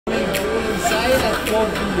4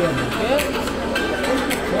 billion. Okay?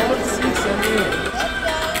 4, 6, and 8.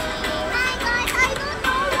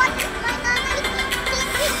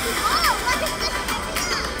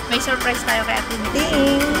 May surprise tayo kay Ate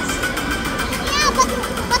Dings. Yeah, but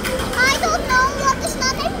I don't know what is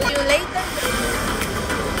not in plan. See you later.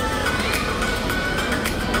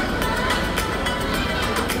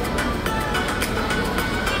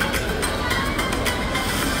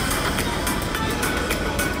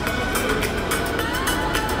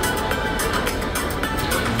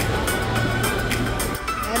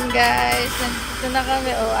 And guys, nandito na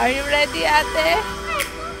kami. Oh, are you ready, ate?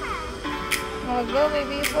 Oh, go,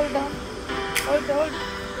 baby. Hold on. Hold.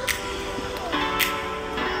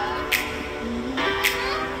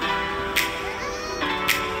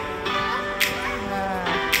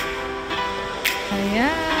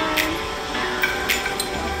 Ayan.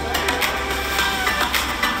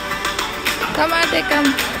 Come, ate, come.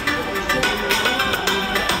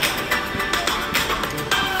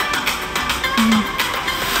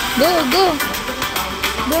 Go.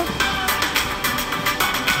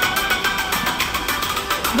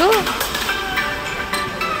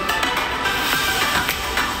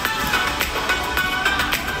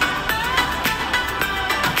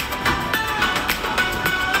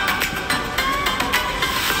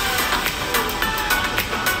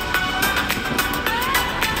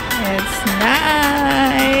 It's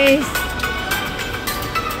nice.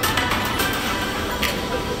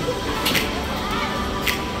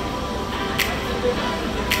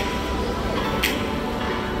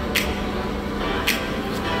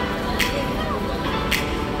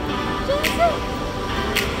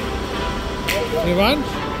 You want?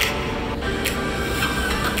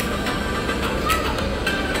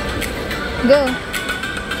 Go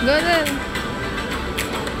then.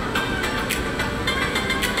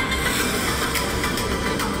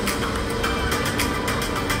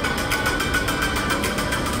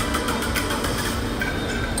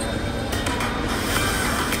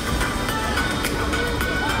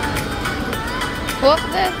 Walk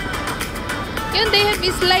there. Yun, they have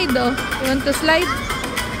a slide oh. You want to slide?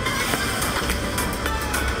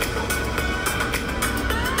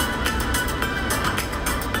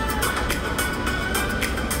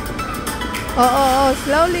 Oh,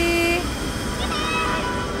 slowly.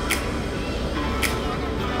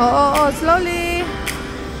 Oh, slowly.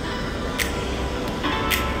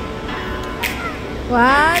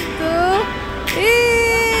 1, 2, 3.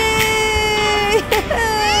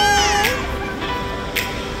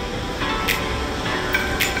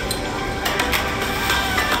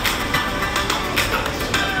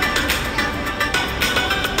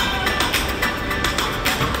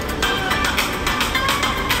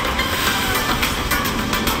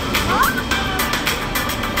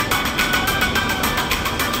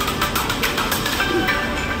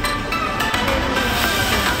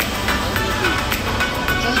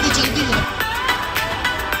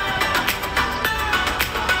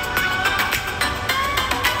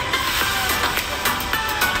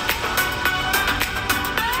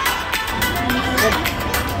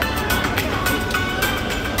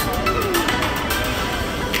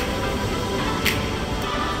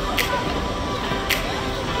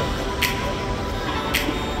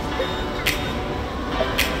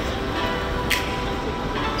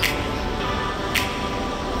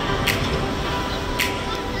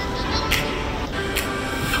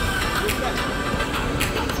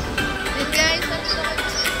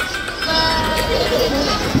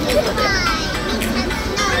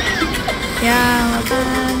 Yeah,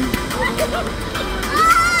 makan.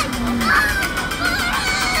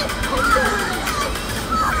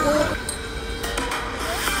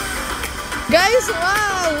 Guys,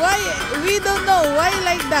 wow! Why? We don't know why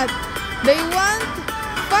like that. They want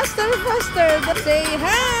faster. Say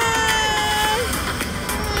hi!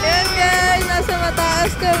 Yan guys, nasa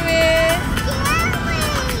mataas kami.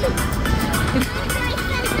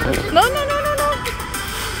 No.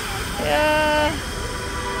 Yeah.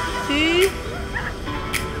 See?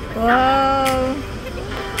 Wow.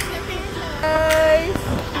 Guys.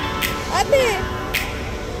 Ate.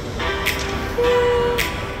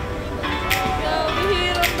 Yeah, we're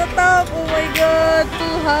here on the top. Oh my God,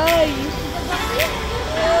 too high.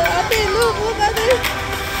 Ate, look, ate.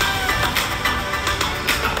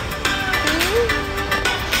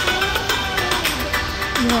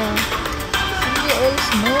 Yeah. See all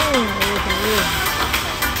snow over here.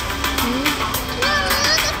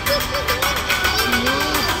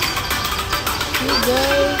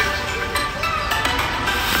 Guys.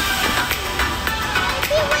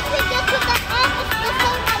 Maybe when we get to the end, it's the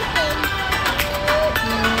same, I think.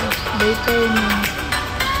 Later,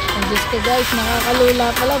 Diyos ko guys,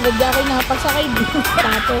 nakakalula pala. Ba't di ako napasakay?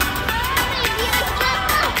 Tato. Maybe I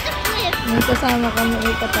jumped off the cliff. May kasama kami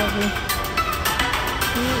ay katabi.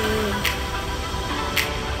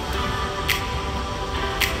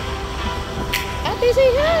 Ate, say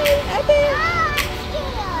hi! Ate! Ah, I'm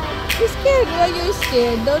scared. You scared? Why you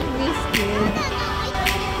scared? Don't be scared.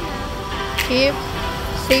 Keep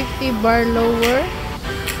safety bar lower.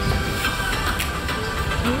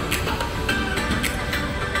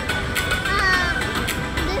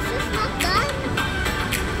 This is not done.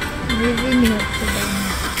 Maybe we have to buy.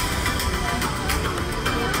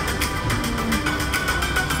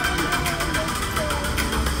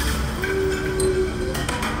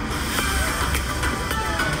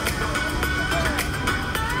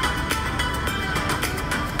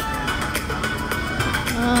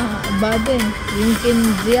 Baden,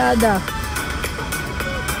 يمكن زيادة.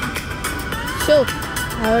 شوف,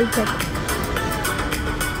 I will check.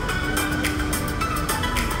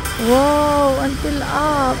 Wow, until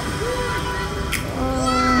up.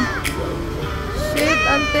 Shit,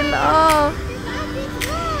 until up.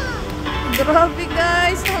 Grabe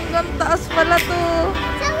guys, hanggang taas pala to.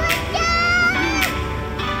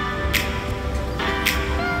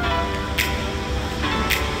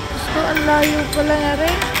 So, ang layo pala nga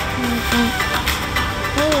rin.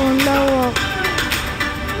 Oo, ang lawak.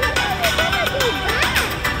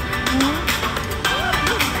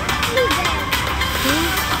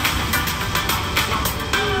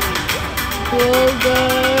 Wow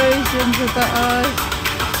guys, yung sa taas.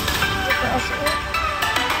 Sa taas oh.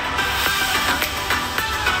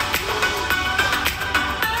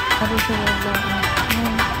 Para sa wala.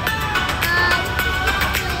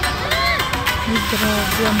 Ay,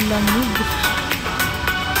 grabe ang lamig.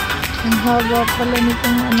 Ang haba pala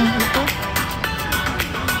nitong anong ito.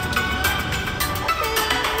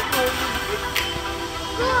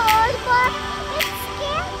 Good, but it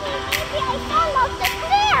scared me. Maybe I fell off the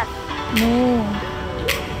cliff. No.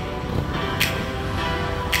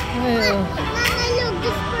 Well, Nana, look,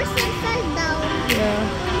 this person fell down. yeah.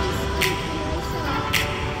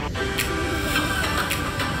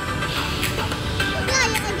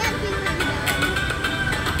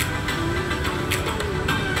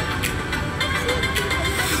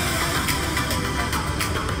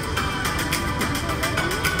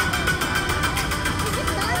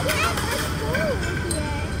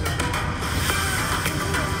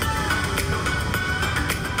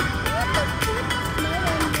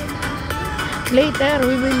 Later,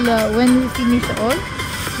 we will, when we finish all,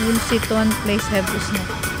 we will sit one place have snow.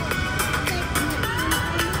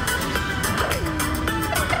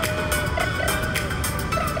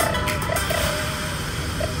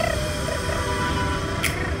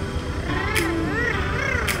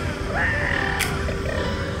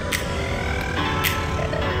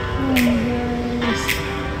 Guys.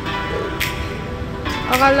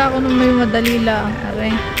 Akala ko nung may madali lang.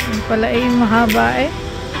 Aray, yung pala ay mahaba eh.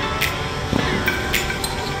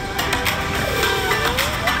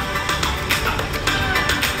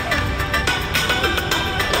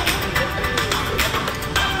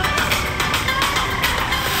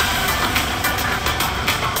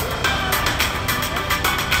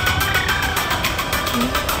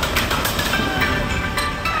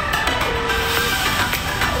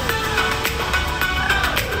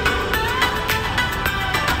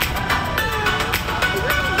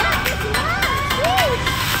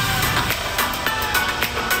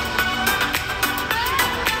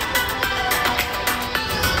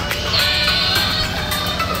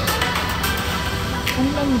 Ang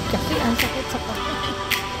lamig kasi, ang sakit sa pagkakas.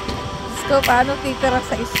 So, paano titira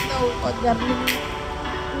sa snow pag garling?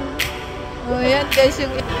 Oh, yan guys,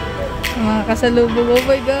 yung mga kasalubong. Oh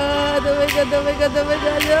my God! Oh my God! Oh my God! Oh my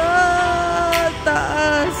God! Ah,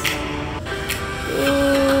 taas!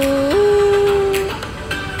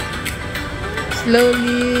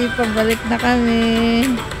 Slowly, pabalik na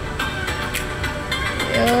kami.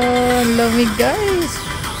 Yun, lamig guys.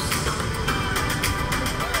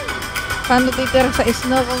 Paano titira sa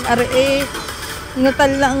snow kung are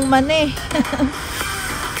natal lang man eh.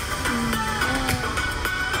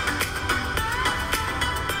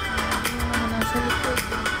 Nasa likod.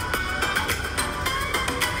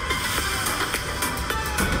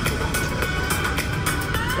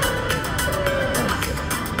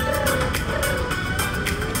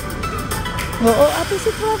 Oo, ate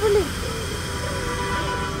si probably.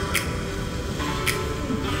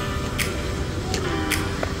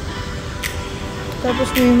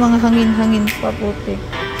 Tapos may mga hangin-hangin pa puti.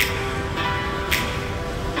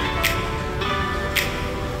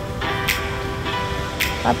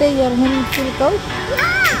 Ate, your hand feel cold?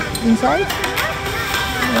 Yeah. Inside?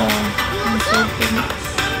 Yeah. Yeah.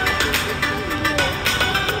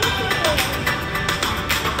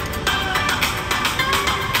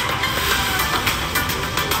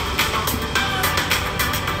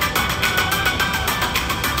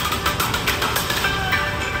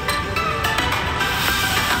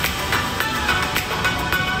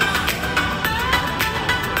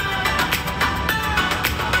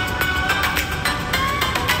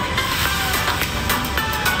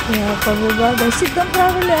 Pababa guys. Sit down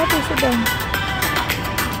properly, ate. Sit down.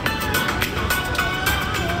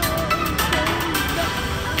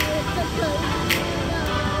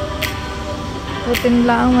 Putin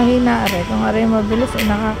lang mahina are. Kung are mabilis ay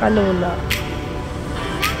nakakalula.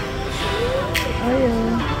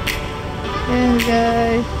 Ayun. Ayan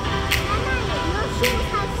guys. Your shoes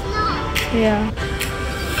have snow. Yeah.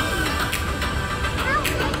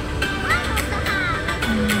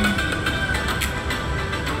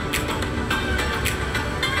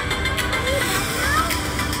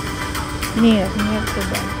 Near to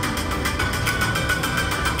them.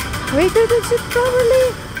 Wait, don't sit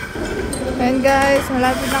properly. And guys,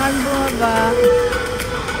 malapit na kami bumaba.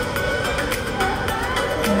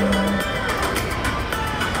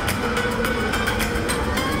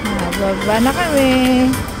 Baba na kami.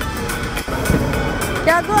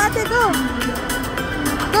 Kaya go ate, go.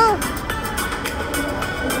 Go.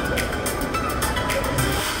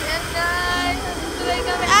 Yan guys, nagtuloy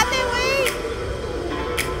kami. Ate, wait.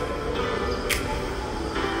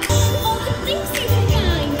 All the things you can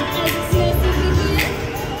find as a snowsuit here.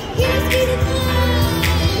 Here's Peter Pan.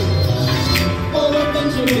 All the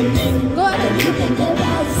things you can think. Go ate. You can go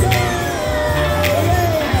outside.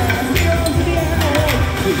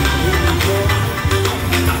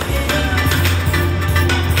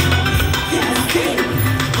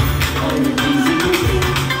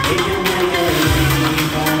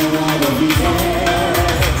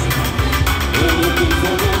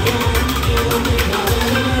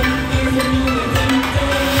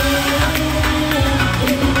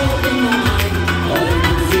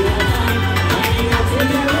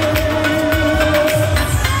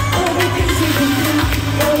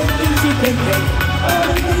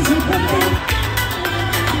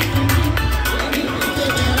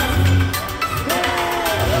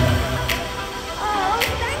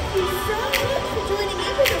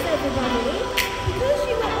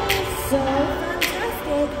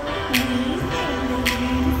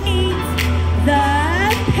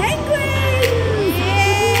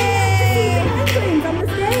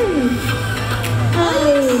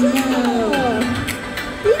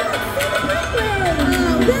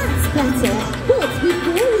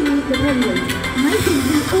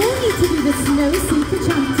 Snow super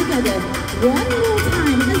chant together. One more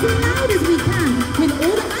time, as loud as we can, with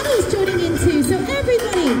all the adults joining in too. So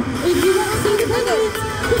everybody, if you want to see the penguins,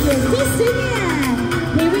 put your fists in the air.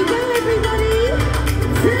 Here we go, everybody.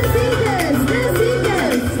 Snow seekers, snow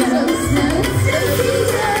seekers, snow, snow, snow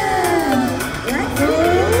seekers. Let's go.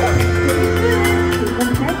 The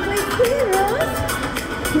penguin heroes.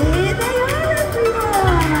 Here they are,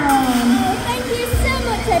 everyone. Thank you so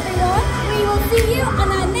much, everyone. We will see you on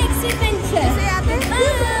our next adventure.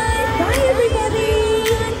 Bye, everybody.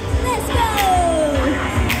 Let's go.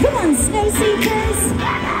 Come on, snow seekers.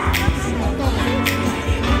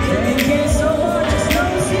 Thank you so much, Snow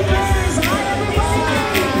Seekers. Hi,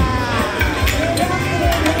 everybody.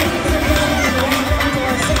 Welcome to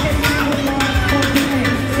our second penguin walk for today.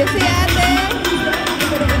 Yes, ate.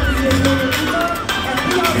 And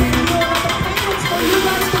we are bringing you a lot of penguins for you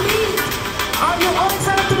guys to meet. Are you all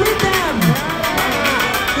excited to meet them?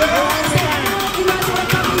 Yes. You guys want to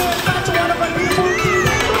come here and touch one of our beautiful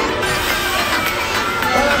penguins?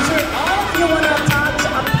 Well, I'm sure all of you want to touch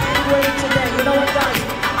a penguin today. You know what, guys?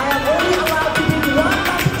 I am only allowed to bring one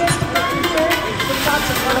lucky guest to come here to touch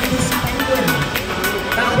one of these penguins.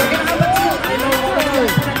 Now, we're going to have a deal. I know all of you,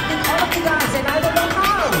 but I think all of you guys, and I don't know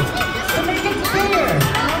how to make it fair.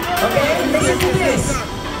 Okay, listen to this.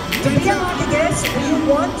 To be a lucky guest, we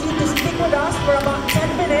want you to stick with us for about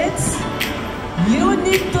 10 minutes. You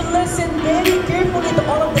need to listen very carefully to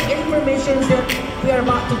all of the information that we are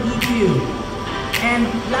about to give you. And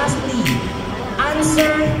lastly,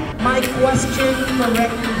 answer my question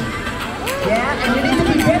correctly. Yeah, and you need to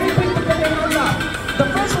be very quick to put your hands up. The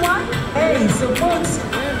first one, hey, so folks,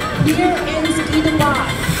 here in Ski Dubai,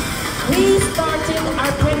 we started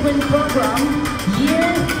our penguin program year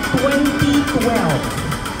 2012.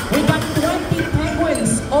 We got 20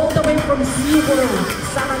 penguins all the way from SeaWorld,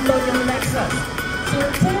 San Antonio, Texas. So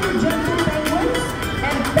 10 gentle penguins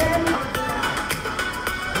and 10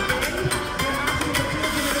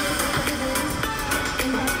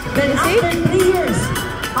 Then after 3 years,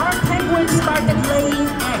 our penguins started laying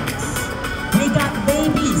eggs. We got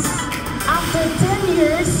babies. After 10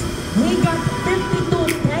 years, we got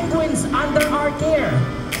 52 penguins under our care.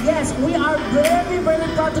 Yes, we are very, very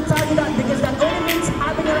proud to tell you that because that only means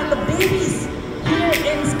having a lot of babies here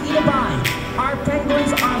in Ski Dubai. Our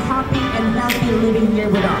penguins are happy and healthy living here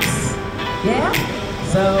with us. Yeah?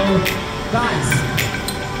 So, guys,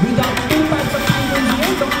 we got 2 types of penguins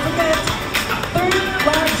here. Don't forget, third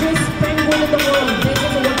largest penguin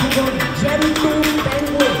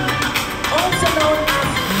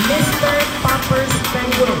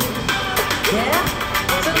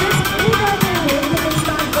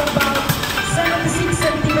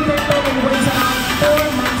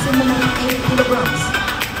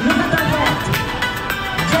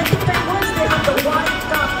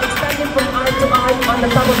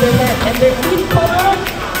And their teeth color,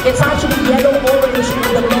 it's actually yellow-orange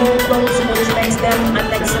with the long clothes, which makes them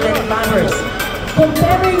an excellent lovers.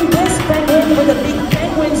 Comparing this penguin with the big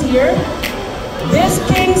penguins here, these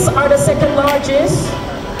kings are the second largest.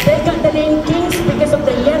 They got the name kings because of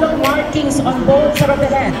the yellow markings on both sides of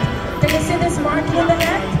the head. Can you see this marking on the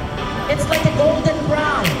head? It's like a golden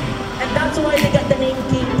crown. And that's why they got the name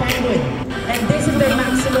king penguin. And this is their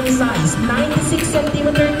maximum size, 96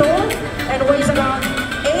 centimeter tall and weighs around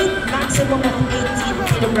 8, maximum of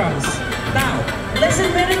 18 kilograms. Now,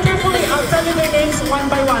 listen very carefully. I'll tell you their names one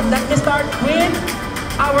by one. Let me start with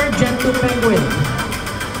our Gentoo penguin.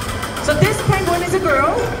 So this penguin is a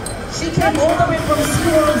girl. She came all the way from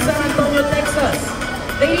SeaWorld, San Antonio, Texas.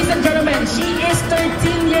 Ladies and gentlemen, she is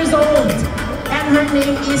 13 years old. And her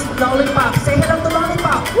name is Lollipop. Say hello to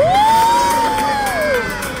Lollipop.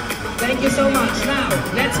 Thank you so much. Now,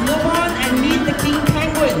 let's move on and meet the king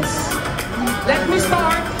penguins. Let me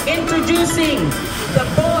start introducing the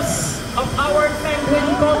boss of our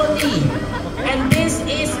penguin colony. And this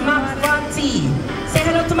is McFatty. Say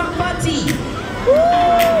hello to McFatty.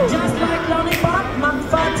 Just like Lollipop,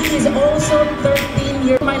 McFatty is also 13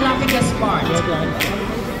 years. My laughingest part.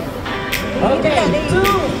 Okay, 2,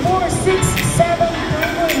 4, 6, 7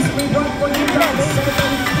 penguins. We brought for you guys 7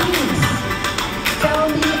 kings. Tell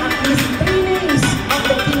me at least 3 names of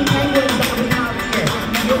the king penguins that we have here.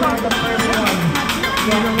 You are the first one.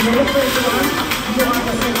 You're the first one. You are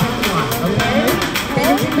the second one. Okay?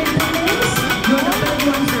 Can you give me 3 names? You're the third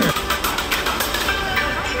one, sir.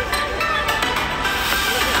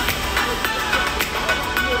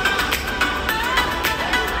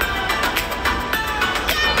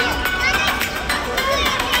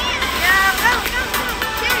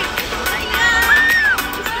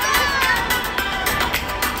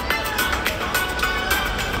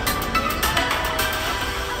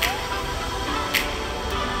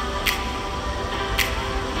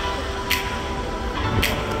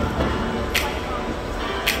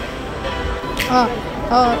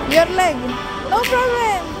 Oh, your leg. No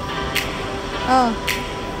problem. Oh,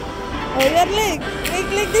 your leg. Like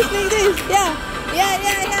this. Yeah.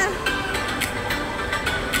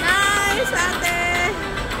 Nice, ate.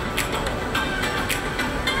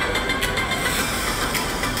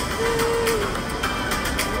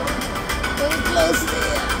 Very close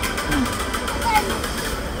there.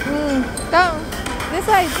 Come, this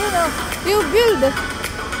side, you build.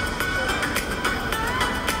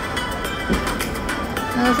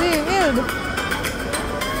 See, build.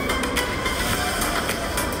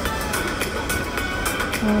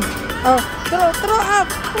 Throw up.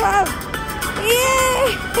 Yay!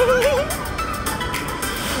 Throw.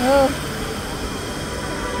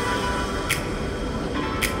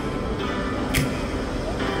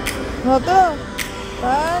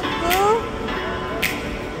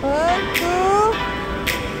 1, 2,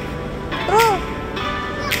 throw.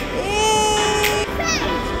 Yay!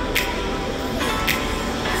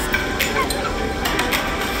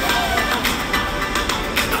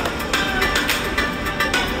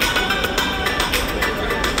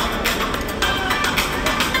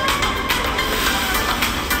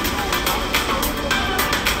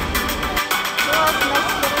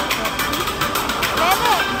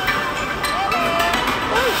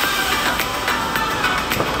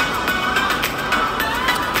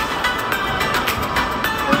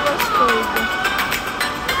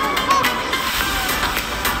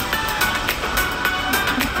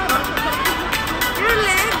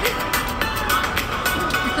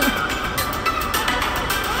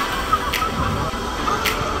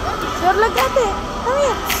 Look at it. Come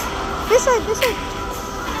here. This side.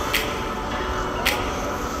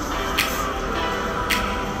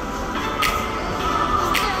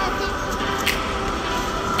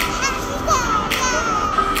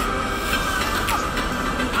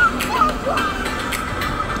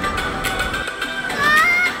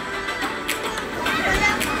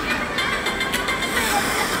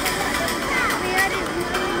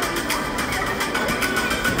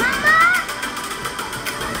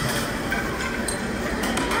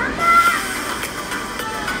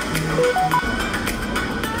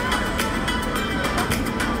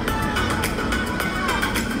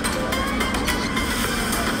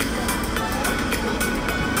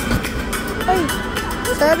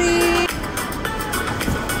 Sorry.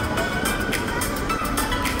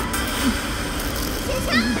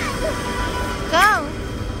 Come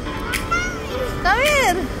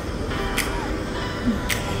here.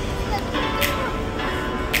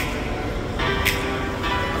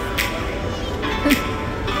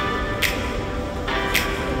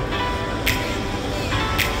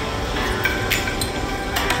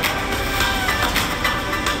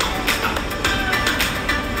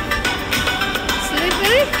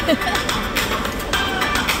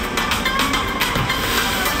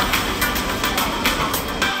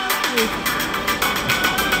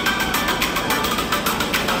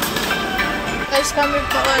 guys, kami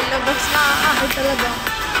po labas na. Ay talaga.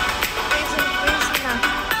 Crazy na.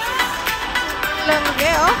 Lamig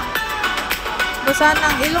oh. Basa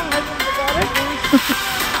ng ilong at yung lugar.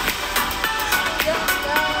 Yes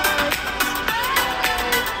guys.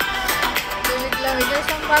 Lamig guys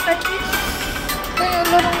ang bata cheese. Ito yung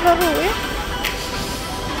larong-laro eh.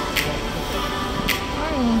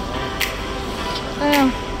 Ayan.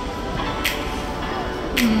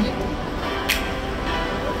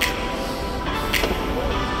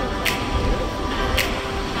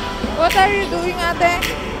 What are you doing, ate?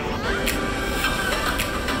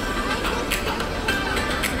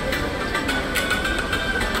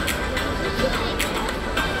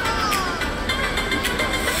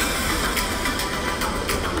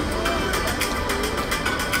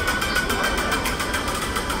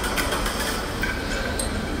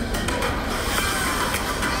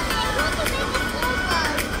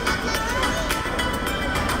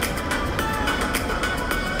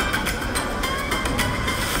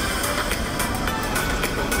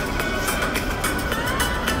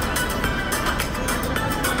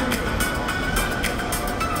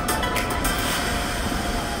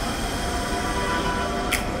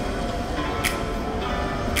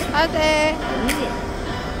 Ate!